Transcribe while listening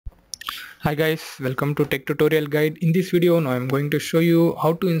Hi guys, welcome to Tech Tutorial Guide. In this video now I'm going to show you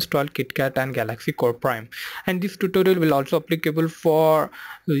how to install KitKat and Galaxy Core Prime, and this tutorial will also applicable for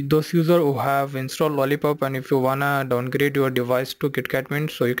those users who have installed Lollipop, and if you wanna downgrade your device to KitKat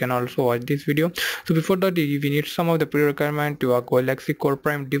Mint, so you can also watch this video. So before that we need some of the pre-requirement to a Galaxy Core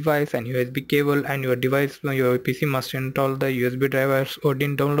Prime device and USB cable, and your device, your PC must install the USB drivers,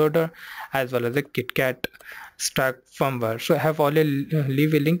 Odin downloader, as well as the KitKat stack firmware. So I have already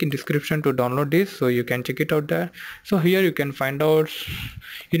leave a link in description to download this, so you can check it out there. So here you can find out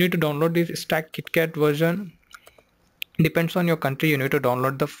you need to download this stack KitKat version. Depends on your country, you need to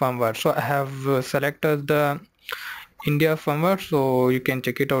download the firmware. So I have selected the India firmware, so you can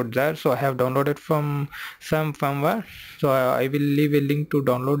check it out there. So I have downloaded from some firmware, so I will leave a link to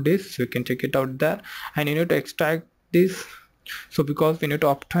download this, so you can check it out there. And you need to extract this, so because we need to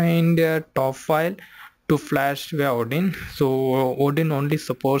obtain the top file to flash via Odin. So Odin only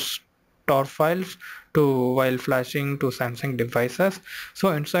supports tor files to while flashing to Samsung devices.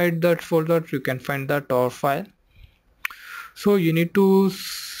 So inside that folder you can find the tor file. So you need to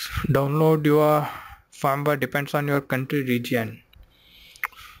download your firmware, depends on your country region.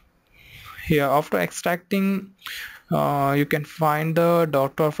 Here after extracting you can find the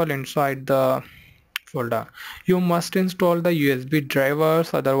 .tor file inside the folder. You must install the USB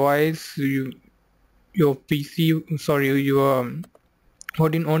drivers, otherwise your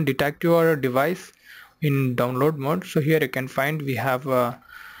Odin won't detect your device in download mode. So here you can find we have a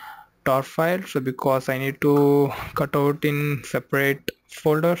tar file, so because I need to cut out in separate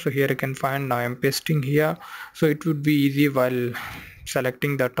folder, so here you can find, now I'm pasting here, so it would be easy while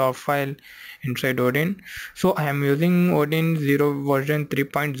selecting the tar file inside Odin. So I am using Odin 0 version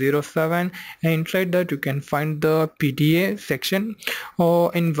 3.07, and inside that you can find the PDA section,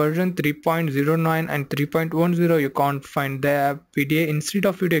 or in version 3.09 and 3.10 you can't find the PDA. Instead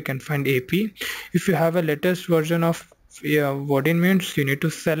of it you can find AP. If you have a latest version of Odin means you need to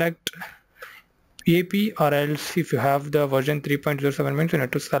select AP, or else if you have the version 3.07 means you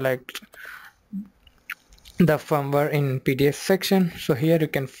need to select the firmware in PDF section. So here you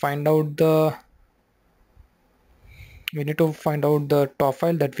can find out we need to find out the top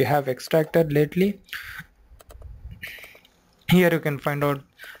file that we have extracted lately. Here you can find out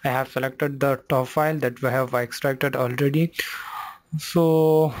I have selected the top file that we have extracted already.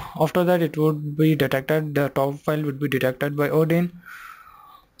 So after that it would be detected, the top file would be detected by Odin.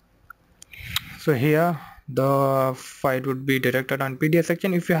 So here the file would be detected on PDF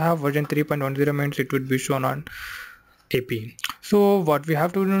section. If you have version 3.10 means it would be shown on AP. So what we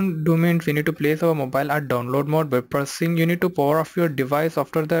have to do means we need to place our mobile at download mode by pressing, you need to power off your device.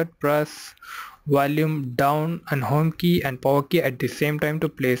 After that press volume down and home key and power key at the same time to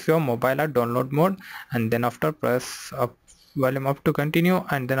place your mobile at download mode, and then after press up volume up to continue,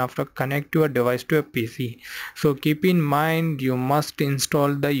 and then after connect your device to a PC. So keep in mind you must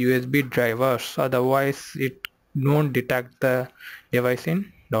install the USB drivers, otherwise it won't detect the device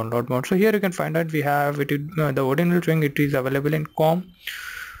in download mode. So here you can find out we have it, the Odin will showing it is available in COM.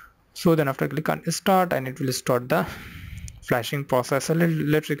 So then after click on start and it will start the flashing process. So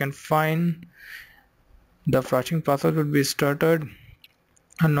let's you can find the flashing process would be started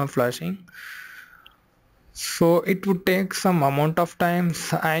and now flashing. So it would take some amount of time,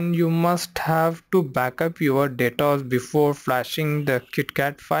 and you must have to back up your data before flashing the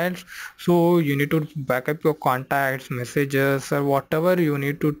KitKat files. So you need to back up your contacts, messages, or whatever. You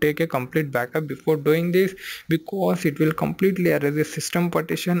need to take a complete backup before doing this, because it will completely erase the system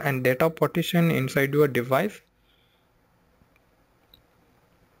partition and data partition inside your device.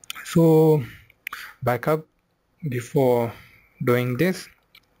 So backup before doing this,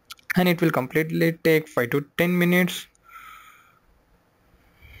 and it will completely take 5 to 10 minutes.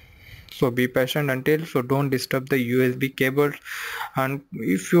 So be patient until, so don't disturb the USB cables, and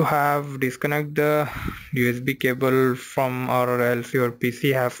if you have disconnect the USB cable from, or else your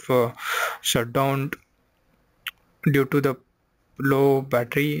PC have shut down due to the low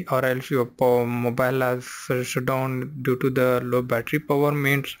battery, or else your mobile has shut down due to the low battery power,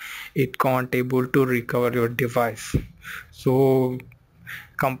 means it can't able to recover your device. So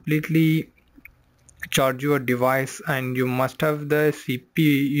completely charge your device, and you must have the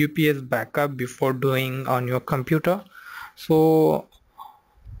UPS backup before doing on your computer. So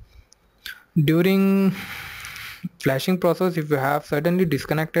during flashing process, if you have suddenly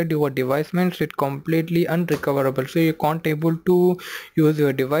disconnected your device, means it completely unrecoverable, so you can't able to use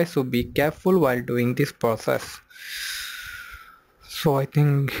your device. So be careful while doing this process. So I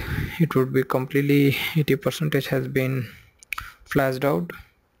think it would be completely 80% has been flashed out.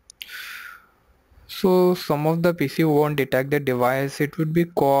 So some of the PC won't detect the device. It would be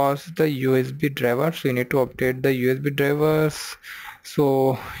cause the USB driver, so you need to update the USB drivers.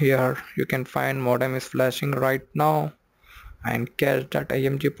 So here you can find modem is flashing right now and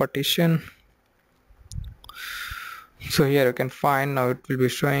cache.img partition. So here you can find now it will be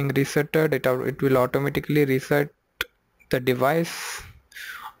showing resetted. It will automatically reset the device.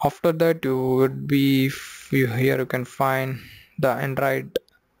 After that you would be here you can find the Android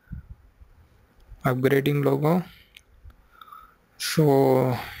upgrading logo.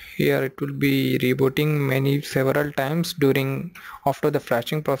 So here it will be rebooting several times after the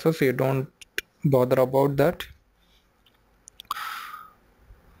flashing process, so you don't bother about that.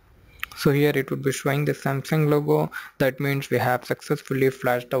 So here it would be showing the Samsung logo. That means we have successfully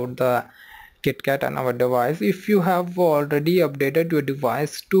flashed out the KitKat on our device. If you have already updated your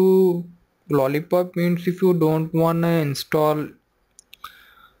device to Lollipop, means if you don't wanna install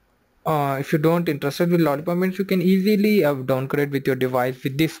if you don't interested with Lollipop, means you can easily downgrade with your device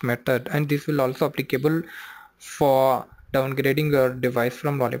with this method, and this will also applicable for downgrading your device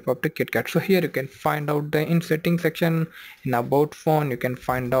from Lollipop to KitKat. So here you can find out the in settings section, in about phone you can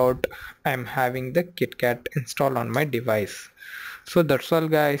find out I'm having the KitKat installed on my device. So that's all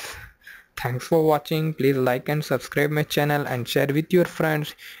guys. Thanks for watching. Please like and subscribe my channel and share with your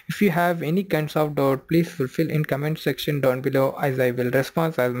friends. If you have any kinds of doubt, please fulfill in comment section down below, as I will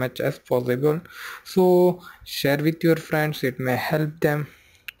respond as much as possible. So share with your friends, it may help them.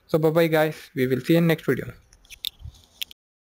 So bye bye guys, we will see you in next video.